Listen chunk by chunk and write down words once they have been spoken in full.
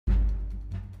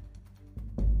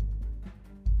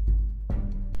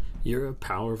You're a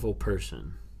powerful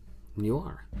person. You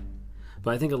are.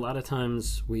 But I think a lot of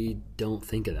times we don't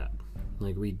think of that.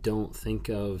 Like, we don't think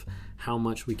of how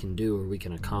much we can do or we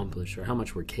can accomplish or how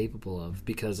much we're capable of,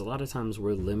 because a lot of times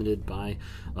we're limited by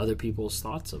other people's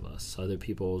thoughts of us, other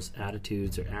people's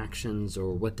attitudes or actions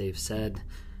or what they've said.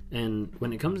 And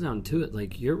when it comes down to it,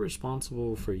 like, you're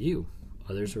responsible for you.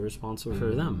 Others are responsible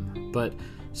for them. But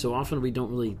so often we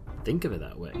don't really think of it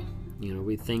that way.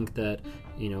 We think that,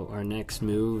 our next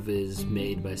move is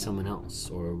made by someone else,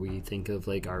 or we think of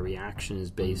like our reaction is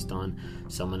based on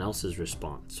someone else's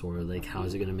response, or like how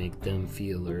is it going to make them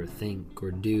feel or think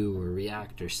or do or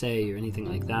react or say or anything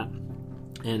like that.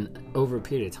 And over a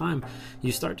period of time,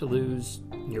 you start to lose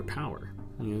your power.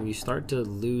 You start to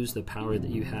lose the power that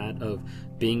you had of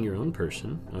being your own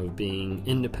person, of being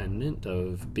independent,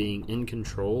 of being in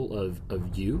control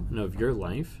of you and of your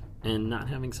life, and not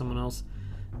having someone else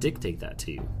dictate that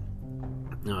to you.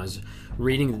 Now, I was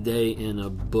reading today in a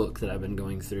book that I've been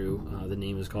going through. The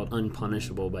name is called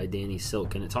Unpunishable by Danny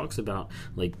Silk, and it talks about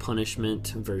like punishment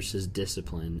versus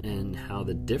discipline and how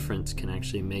the difference can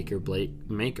actually make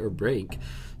or break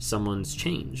someone's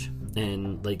change.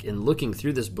 And like in looking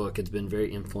through this book, it's been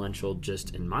very influential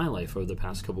just in my life over the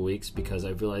past couple weeks, because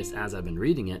I've realized as I've been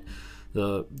reading it,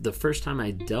 the first time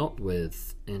I dealt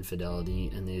with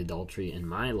infidelity and the adultery in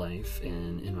my life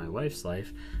and in my wife's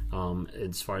life,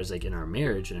 as far as like in our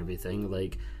marriage and everything,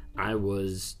 like I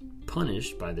was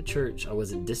punished by the church. I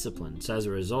wasn't disciplined. So as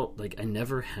a result, like I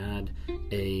never had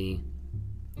a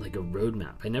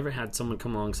roadmap. I never had someone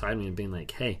come alongside me and being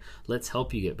like, hey, let's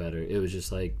help you get better. It was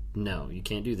just like, no, you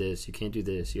can't do this. You can't do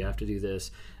this. You have to do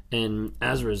this. And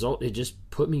as a result, it just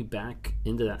put me back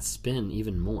into that spin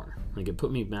even more. Like it put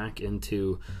me back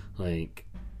into like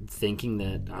thinking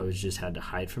that I was just had to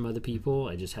hide from other people.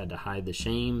 I just had to hide the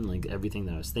shame, like everything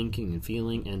that I was thinking and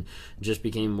feeling, and just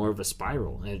became more of a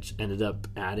spiral. It ended up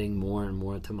adding more and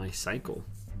more to my cycle.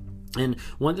 And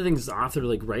one of the things the author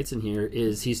like writes in here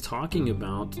is he's talking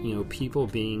about, people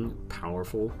being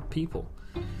powerful people.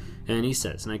 And he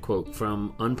says, and I quote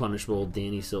from Unpunishable,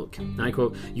 Danny Silk, and I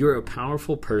quote, "You're a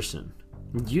powerful person.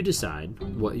 You decide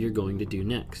what you're going to do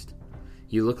next.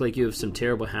 You look like you have some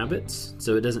terrible habits,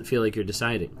 so it doesn't feel like you're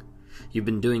deciding. You've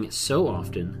been doing it so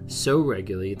often, so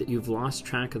regularly, that you've lost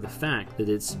track of the fact that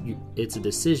it's a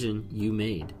decision you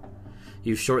made.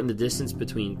 You've shortened the distance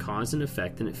between cause and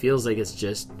effect, and it feels like it's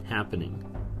just happening.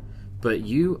 But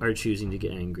you are choosing to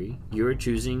get angry. You are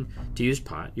choosing to use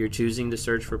pot. You're choosing to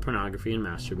search for pornography and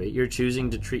masturbate. You're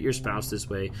choosing to treat your spouse this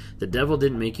way. The devil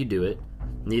didn't make you do it.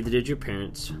 Neither did your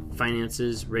parents,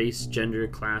 finances, race, gender,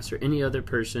 class, or any other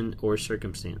person or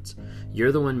circumstance.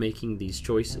 You're the one making these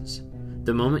choices.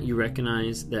 The moment you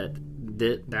recognize that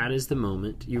is the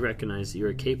moment you recognize that you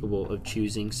are capable of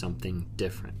choosing something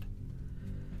different."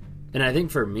 And I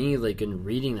think for me, like in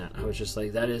reading that, I was just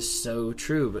like, that is so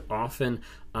true. But often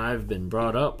I've been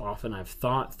brought up, often I've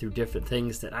thought through different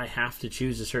things that I have to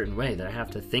choose a certain way, that I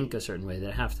have to think a certain way,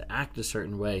 that I have to act a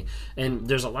certain way. And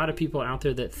there's a lot of people out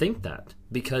there that think that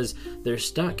because they're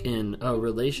stuck in a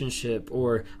relationship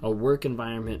or a work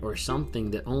environment or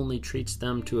something that only treats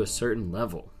them to a certain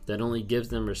level, that only gives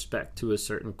them respect to a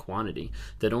certain quantity,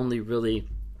 that only really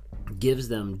gives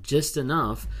them just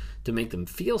enough to make them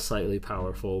feel slightly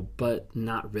powerful, but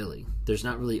not really. There's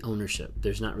not really ownership.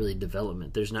 There's not really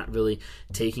development. There's not really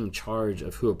taking charge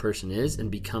of who a person is and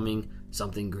becoming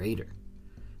something greater.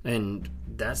 And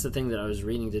that's the thing that I was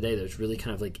reading today that's really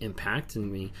kind of like impacting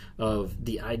me, of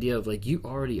the idea of like, you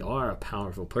already are a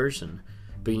powerful person,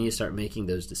 but you need to start making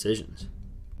those decisions.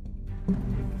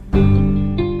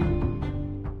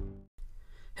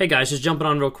 Hey guys, just jumping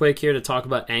on real quick here to talk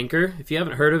about Anchor. If you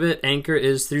haven't heard of it, Anchor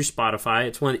is through Spotify.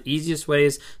 It's one of the easiest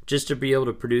ways just to be able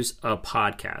to produce a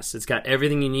podcast. It's got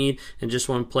everything you need in just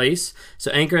one place.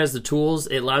 So Anchor has the tools.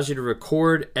 It allows you to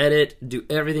record, edit, do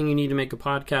everything you need to make a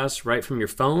podcast right from your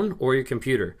phone or your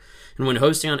computer. And when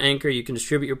hosting on Anchor, you can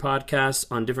distribute your podcasts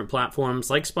on different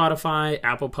platforms like Spotify,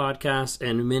 Apple Podcasts,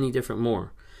 and many different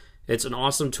more. It's an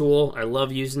awesome tool. I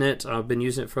love using it. I've been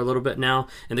using it for a little bit now.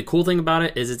 And the cool thing about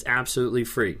it is it's absolutely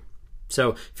free.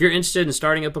 So if you're interested in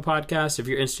starting up a podcast, if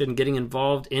you're interested in getting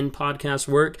involved in podcast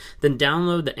work, then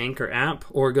download the Anchor app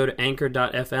or go to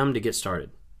anchor.fm to get started.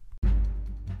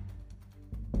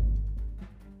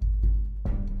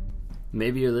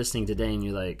 Maybe you're listening today and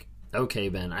you're like, okay,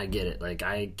 Ben, I get it. Like,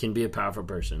 I can be a powerful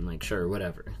person. Like, sure,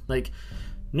 whatever. Like,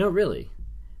 no, really.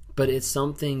 But it's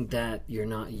something that you're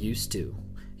not used to.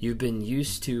 You've been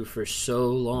used to for so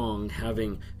long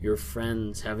having your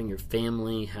friends, having your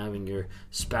family, having your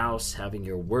spouse, having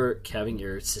your work, having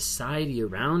your society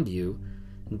around you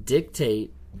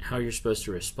dictate how you're supposed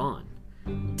to respond.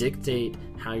 dictate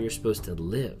how you're supposed to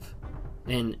live.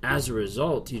 And as a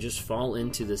result, you just fall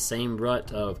into the same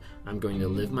rut of, I'm going to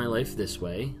live my life this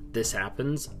way. This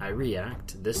happens, I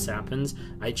react. This happens,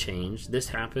 I change. This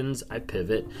happens, I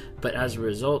pivot. But as a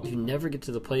result, you never get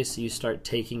to the place that you start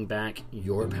taking back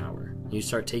your power. You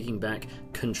start taking back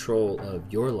control of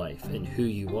your life and who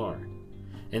you are.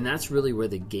 And that's really where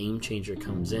the game changer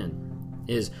comes in,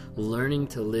 is learning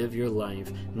to live your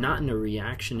life not in a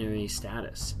reactionary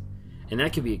status. And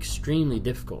that can be extremely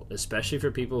difficult, especially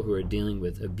for people who are dealing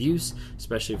with abuse,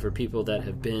 especially for people that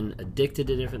have been addicted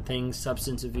to different things,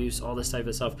 substance abuse, all this type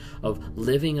of stuff. Of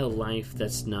living a life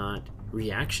that's not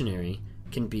reactionary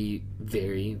can be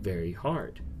very, very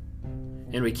hard.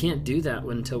 And we can't do that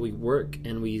until we work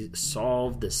and we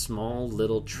solve the small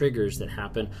little triggers that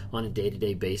happen on a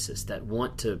day-to-day basis that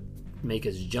want to make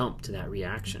us jump to that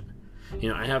reaction. You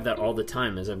know, I have that all the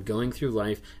time as I'm going through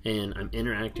life and I'm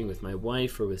interacting with my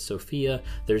wife or with Sophia.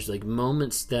 There's like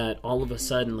moments that all of a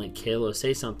sudden, like, Kayla will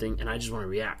say something and I just want to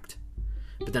react.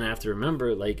 But then I have to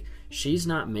remember, like, she's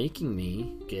not making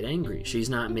me get angry. She's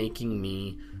not making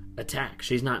me attack.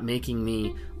 She's not making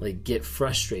me, like, get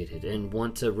frustrated and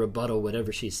want to rebuttal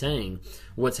whatever she's saying.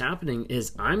 What's happening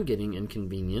is I'm getting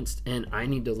inconvenienced and I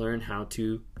need to learn how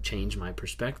to change my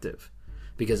perspective.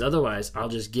 Because otherwise, I'll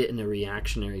just get in a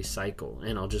reactionary cycle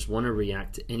and I'll just want to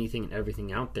react to anything and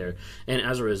everything out there. And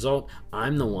as a result,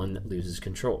 I'm the one that loses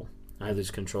control. I lose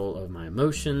control of my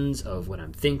emotions, of what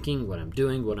I'm thinking, what I'm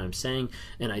doing, what I'm saying,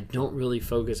 and I don't really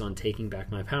focus on taking back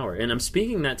my power. And I'm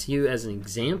speaking that to you as an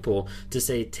example to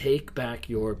say, take back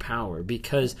your power,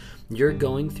 because you're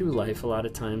going through life a lot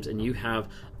of times and you have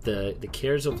the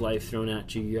cares of life thrown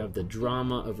at you. You have the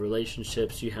drama of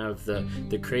relationships. You have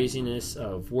the craziness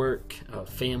of work, of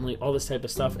family, all this type of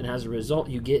stuff. And as a result,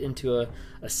 you get into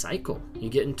a cycle. You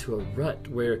get into a rut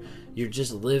where you're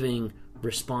just living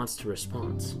response to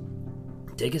response.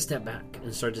 Take a step back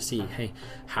and start to see, hey,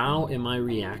 how am I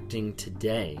reacting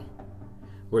today?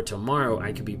 Where tomorrow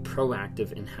I could be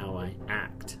proactive in how I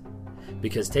act.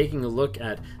 Because taking a look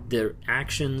at the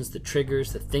actions, the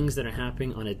triggers, the things that are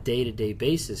happening on a day-to-day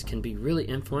basis can be really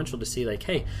influential to see, like,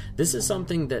 hey, this is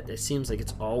something that it seems like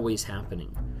it's always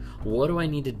happening. What do I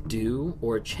need to do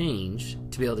or change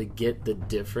to be able to get the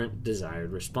different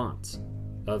desired response?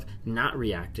 Of not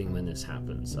reacting when this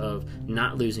happens, of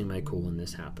not losing my cool when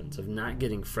this happens, of not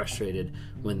getting frustrated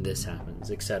when this happens,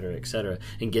 etc., etc.,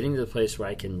 and getting to the place where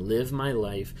I can live my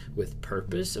life with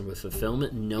purpose and with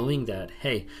fulfillment, knowing that,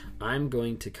 hey, I'm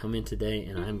going to come in today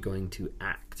and I'm going to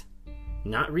act,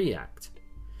 not react.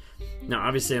 Now,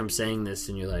 obviously, I'm saying this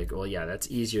and you're like, well, yeah, that's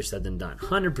easier said than done.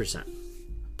 100%.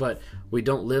 But we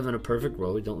don't live in a perfect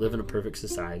world. We don't live in a perfect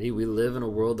society. We live in a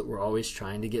world that we're always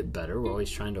trying to get better. We're always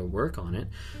trying to work on it.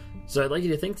 So I'd like you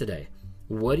to think today,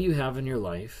 what do you have in your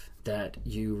life that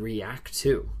you react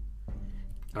to?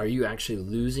 Are you actually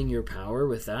losing your power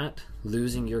with that?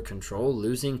 Losing your control?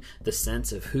 Losing the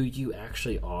sense of who you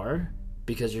actually are?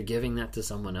 Because you're giving that to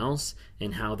someone else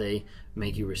and how they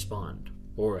make you respond,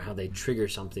 or how they trigger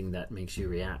something that makes you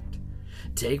react.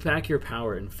 Take back your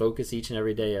power and focus each and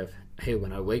every day of, hey,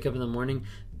 when I wake up in the morning,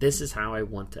 this is how I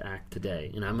want to act today.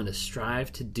 And I'm going to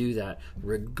strive to do that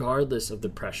regardless of the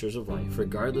pressures of life,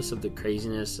 regardless of the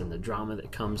craziness and the drama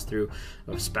that comes through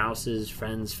of spouses,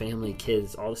 friends, family,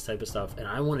 kids, all this type of stuff. And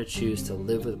I want to choose to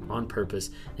live on purpose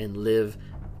and live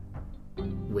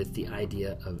with the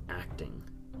idea of acting,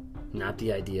 not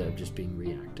the idea of just being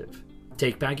reactive.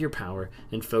 Take back your power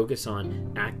and focus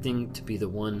on acting to be the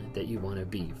one that you want to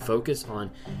be. Focus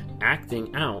on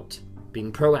acting out,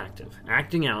 being proactive.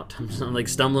 Acting out, I'm like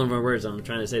stumbling over my words, I'm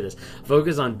trying to say this.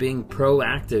 Focus on being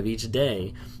proactive each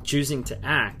day, choosing to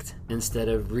act instead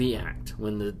of react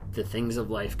when the things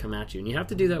of life come at you. And you have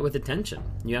to do that with attention.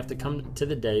 You have to come to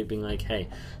the day being like, hey,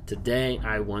 today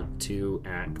I want to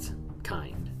act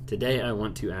kind. Today I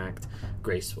want to act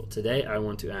graceful. Today I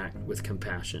want to act with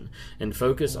compassion, and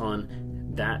focus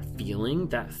on that feeling,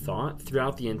 that thought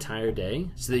throughout the entire day,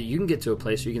 so that you can get to a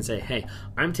place where you can say, hey,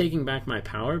 I'm taking back my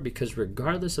power, because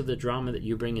regardless of the drama that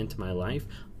you bring into my life,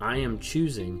 I am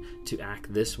choosing to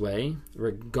act this way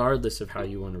regardless of how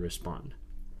you want to respond.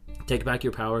 Take back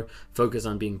your power. Focus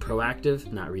on being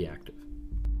proactive, not reactive.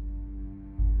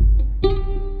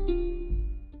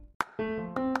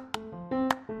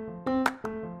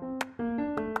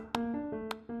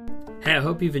 Hey, I hope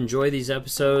hope you've enjoyed these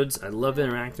episodes. I love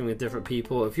interacting with different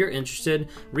people. If you're interested,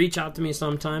 reach out to me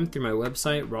sometime through my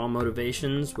website, Raw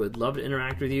Motivations. Would love to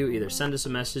interact with you. Either send us a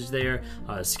message there,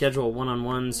 schedule a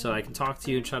one-on-one so I can talk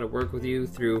to you, try to work with you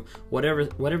through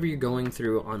whatever you're going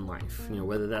through on life.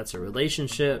 Whether that's a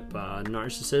relationship,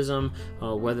 narcissism,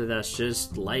 whether that's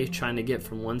just life, trying to get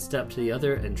from one step to the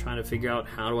other and trying to figure out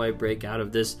how do I break out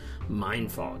of this mind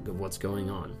fog of what's going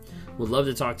on. Would love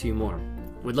to talk to you more.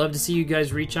 Would love to see you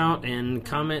guys reach out and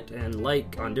comment and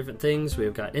like on different things.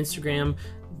 We've got Instagram,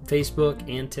 Facebook,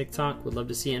 and TikTok. Would love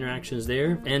to see interactions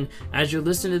there. And as you're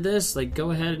listening to this,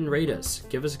 go ahead and rate us.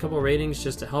 Give us a couple ratings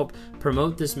just to help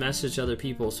promote this message to other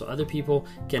people so other people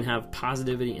can have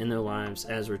positivity in their lives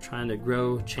as we're trying to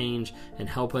grow, change, and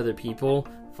help other people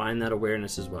find that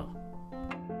awareness as well.